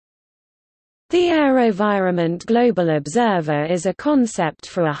The AeroVironment Global Observer is a concept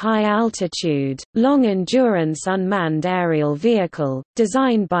for a high-altitude, long-endurance unmanned aerial vehicle,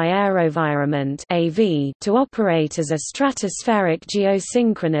 designed by AeroVironment (AV) to operate as a stratospheric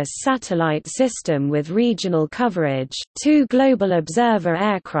geosynchronous satellite system with regional coverage. Two Global Observer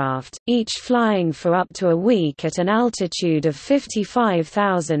aircraft, each flying for up to a week at an altitude of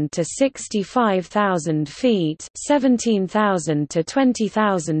 55,000 to 65,000 feet (17,000 to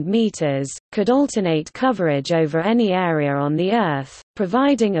 20,000 meters), could alternate coverage over any area on the Earth,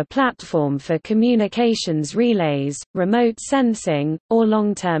 providing a platform for communications relays, remote sensing, or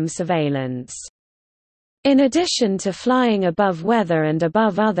long-term surveillance. In addition to flying above weather and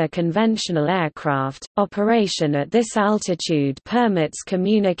above other conventional aircraft, operation at this altitude permits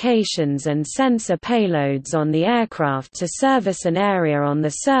communications and sensor payloads on the aircraft to service an area on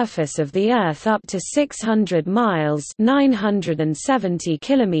the surface of the Earth up to 600 miles (970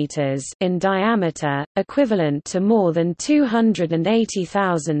 kilometers) in diameter, equivalent to more than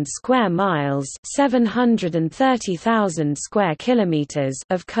 280,000 square miles (730,000 square kilometers)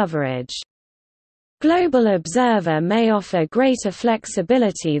 of coverage. Global Observer may offer greater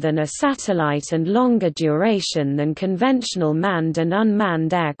flexibility than a satellite and longer duration than conventional manned and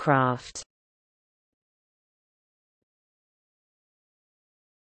unmanned aircraft.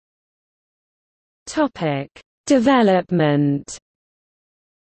 Development.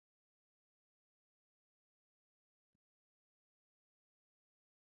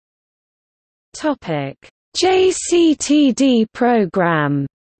 JCTD program.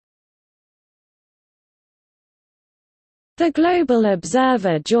 The Global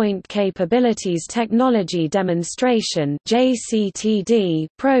Observer Joint Capabilities Technology Demonstration (JCTD)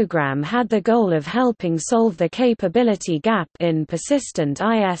 program had the goal of helping solve the capability gap in persistent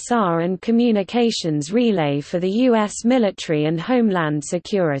ISR and communications relay for the U.S. military and homeland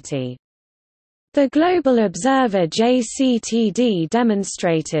security. The Global Observer JCTD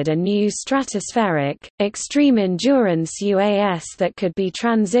demonstrated a new stratospheric, extreme endurance UAS that could be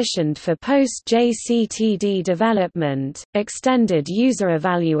transitioned for post-JCTD development, extended user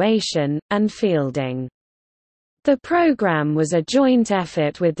evaluation, and fielding. The program was a joint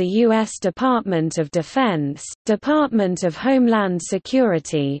effort with the U.S. Department of Defense, Department of Homeland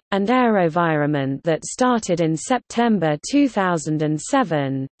Security, and AeroVironment that started in September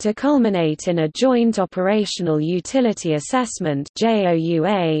 2007, to culminate in a Joint Operational Utility Assessment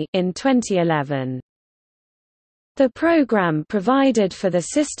in 2011. The program provided for the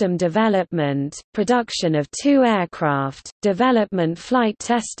system development, production of 2 aircraft, development flight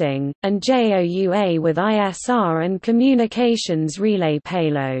testing, and JOUA with ISR and communications relay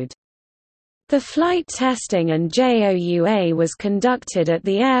payload. The flight testing and JOUA was conducted at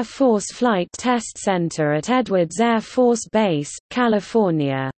the Air Force Flight Test Center at Edwards Air Force Base,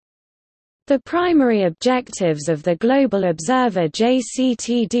 California. The primary objectives of the Global Observer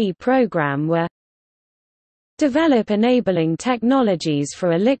JCTD program were: develop enabling technologies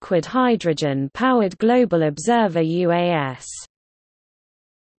for a liquid hydrogen-powered Global Observer UAS.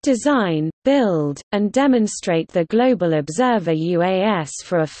 Design, build, and demonstrate the Global Observer UAS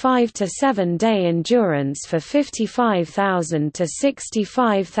for a 5 to 7 day endurance for 55,000 to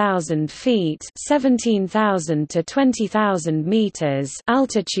 65,000 feet (17,000 to 20,000 meters)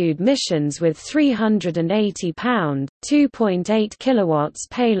 altitude missions with 380-pound, 2.8 kilowatts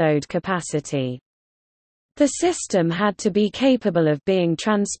payload capacity. The system had to be capable of being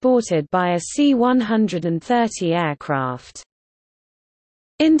transported by a C-130 aircraft.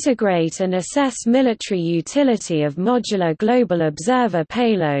 Integrate and assess military utility of modular Global Observer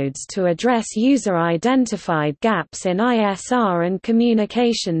payloads to address user-identified gaps in ISR and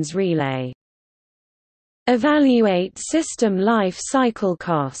communications relay. Evaluate system life cycle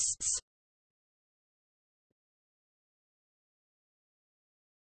costs.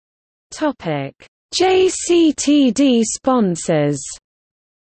 JCTD sponsors: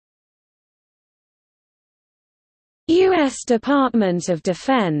 U.S. Department of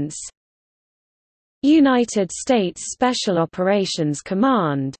Defense, United States Special Operations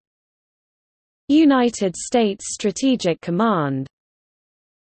Command, United States Strategic Command,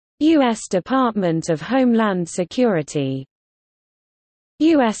 U.S. Department of Homeland Security,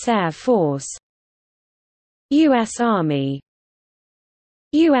 U.S. Air Force, U.S. Army,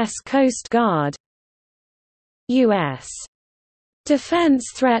 U.S. Coast Guard, U.S. Defense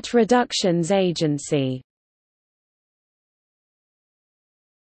Threat Reductions Agency.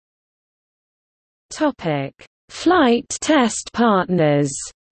 Flight test partners: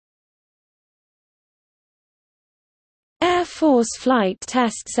 Air Force Flight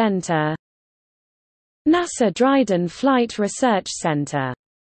Test Center, NASA Dryden Flight Research Center.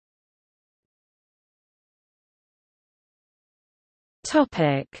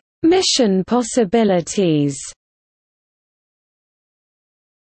 Mission possibilities.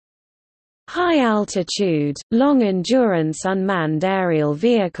 High-altitude, long-endurance unmanned aerial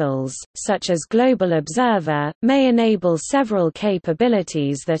vehicles, such as Global Observer, may enable several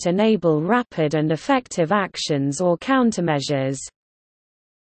capabilities that enable rapid and effective actions or countermeasures.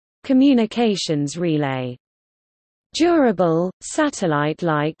 Communications relay. Durable,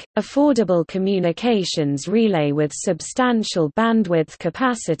 satellite-like, affordable communications relay with substantial bandwidth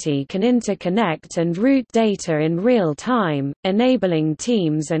capacity can interconnect and route data in real time, enabling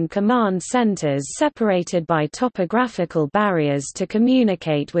teams and command centers separated by topographical barriers to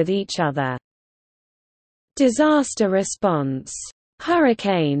communicate with each other. Disaster response.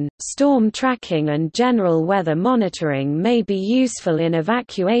 Hurricane, storm tracking and general weather monitoring may be useful in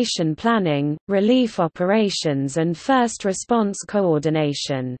evacuation planning, relief operations and first response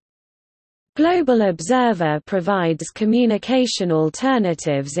coordination. Global Observer provides communication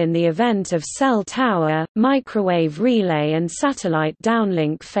alternatives in the event of cell tower, microwave relay and satellite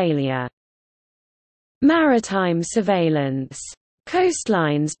downlink failure. Maritime surveillance.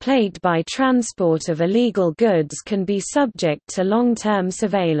 Coastlines plagued by transport of illegal goods can be subject to long-term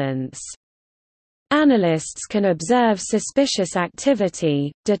surveillance. Analysts can observe suspicious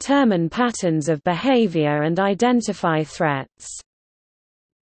activity, determine patterns of behavior and identify threats.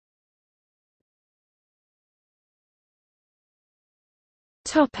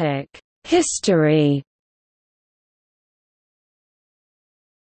 History.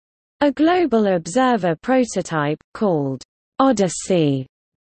 A Global Observer prototype, called Odyssey,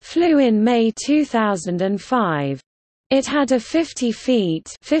 flew in May 2005. It had a 50 feet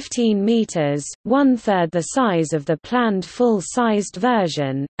 (15 meters), one-third the size of the planned full-sized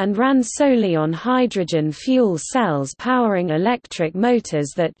version, and ran solely on hydrogen fuel cells powering electric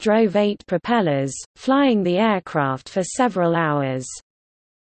motors that drove 8 propellers, flying the aircraft for several hours.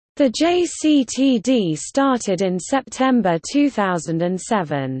 The JCTD started in September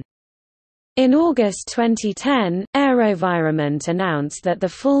 2007. In August 2010, AeroVironment announced that the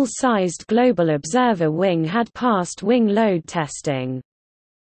full-sized Global Observer wing had passed wing load testing.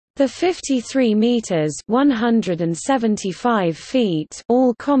 The 53 meters (175 feet)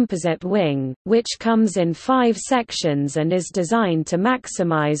 all-composite wing, which comes in 5 sections and is designed to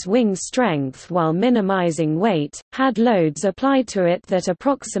maximize wing strength while minimizing weight, had loads applied to it that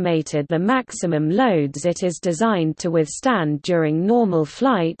approximated the maximum loads it is designed to withstand during normal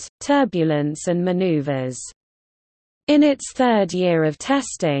flight, turbulence and maneuvers. In its third year of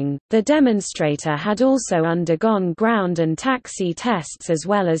testing, the demonstrator had also undergone ground and taxi tests as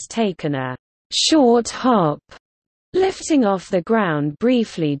well as taken a short hop, lifting off the ground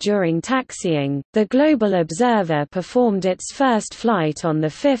briefly during taxiing. The Global Observer performed its first flight on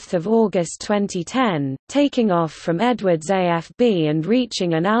 5 August 2010, taking off from Edwards AFB and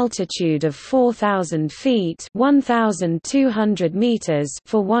reaching an altitude of 4,000 feet (1,200 meters)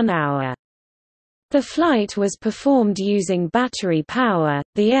 for 1 hour. The flight was performed using battery power.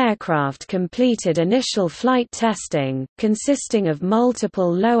 The aircraft completed initial flight testing, consisting of multiple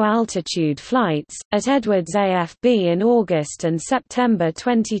low-altitude flights, at Edwards AFB in August and September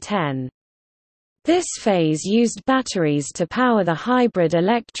 2010. This phase used batteries to power the hybrid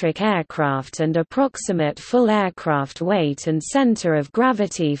electric aircraft and approximate full aircraft weight and center of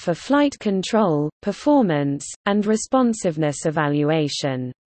gravity for flight control, performance, and responsiveness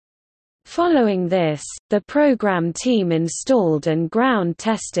evaluation. Following this, the program team installed and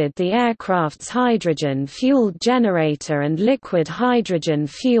ground-tested the aircraft's hydrogen-fueled generator and liquid hydrogen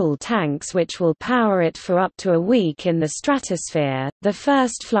fuel tanks, which will power it for up to a week in the stratosphere. The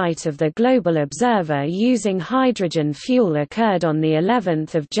first flight of the Global Observer using hydrogen fuel occurred on the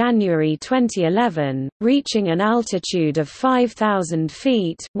 11th of January 2011, reaching an altitude of 5,000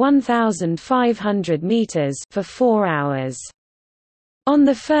 feet (1,500 meters) for 4 hours. On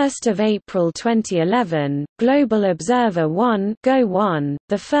 1 April 2011, Global Observer 1, Go-1,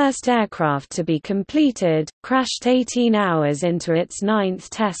 the first aircraft to be completed, crashed 18 hours into its 9th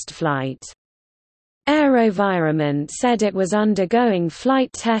test flight. AeroVironment said it was undergoing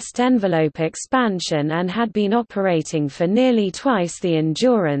flight test envelope expansion and had been operating for nearly twice the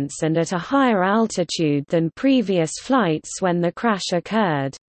endurance and at a higher altitude than previous flights when the crash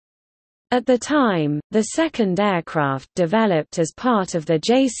occurred. At the time, the second aircraft developed as part of the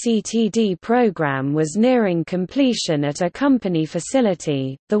JCTD program was nearing completion at a company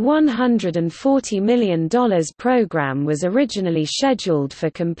facility. The $140 million program was originally scheduled for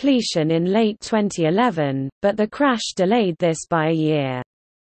completion in late 2011, but the crash delayed this by a year.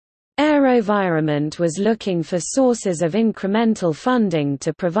 AeroVironment was looking for sources of incremental funding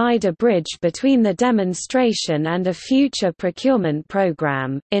to provide a bridge between the demonstration and a future procurement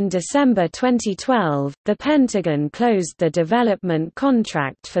program. In December 2012, the Pentagon closed the development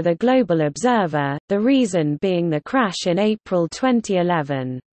contract for the Global Observer, the reason being the crash in April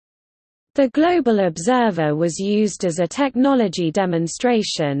 2011. The Global Observer was used as a technology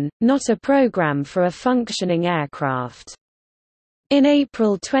demonstration, not a program for a functioning aircraft. In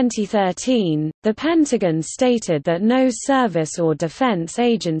April 2013, the Pentagon stated that no service or defense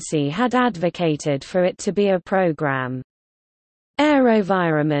agency had advocated for it to be a program.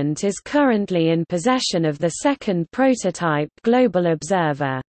 AeroVironment is currently in possession of the second prototype Global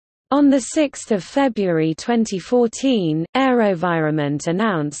Observer. On 6 February 2014, AeroVironment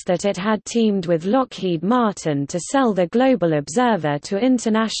announced that it had teamed with Lockheed Martin to sell the Global Observer to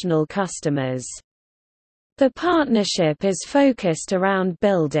international customers. The partnership is focused around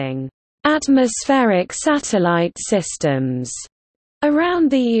building atmospheric satellite systems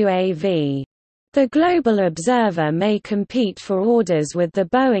around the UAV. The Global Observer may compete for orders with the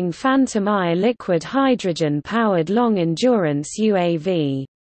Boeing Phantom I liquid hydrogen-powered long-endurance UAV.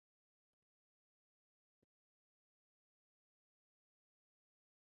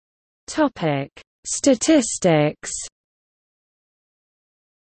 Statistics.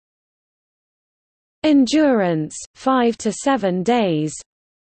 Endurance 5 to 7 days.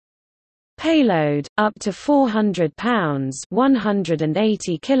 Payload up to 400 pounds,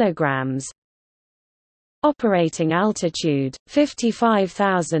 180 kilograms. Operating altitude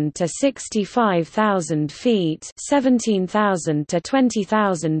 55,000 to 65,000 feet, 17,000 to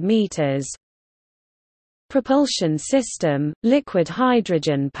 20,000 meters. Propulsion system, liquid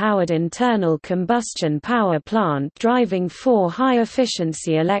hydrogen-powered internal combustion power plant driving 4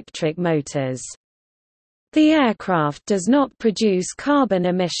 high-efficiency electric motors. The aircraft does not produce carbon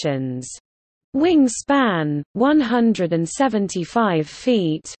emissions. Wingspan 175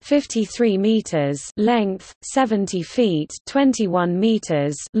 feet 53 meters, length 70 feet 21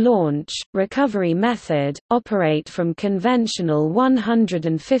 meters. Launch recovery method: operate from conventional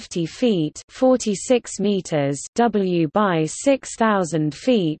 150 feet 46 meters W by 6,000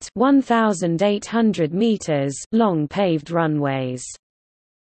 feet 1,800 meters long paved runways.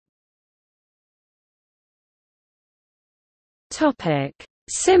 Topic: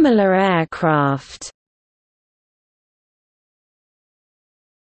 Similar aircraft.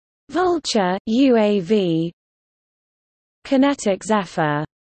 Vulture UAV, Kinetic Zephyr,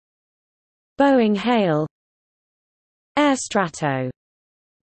 Boeing Hale, Air Strato.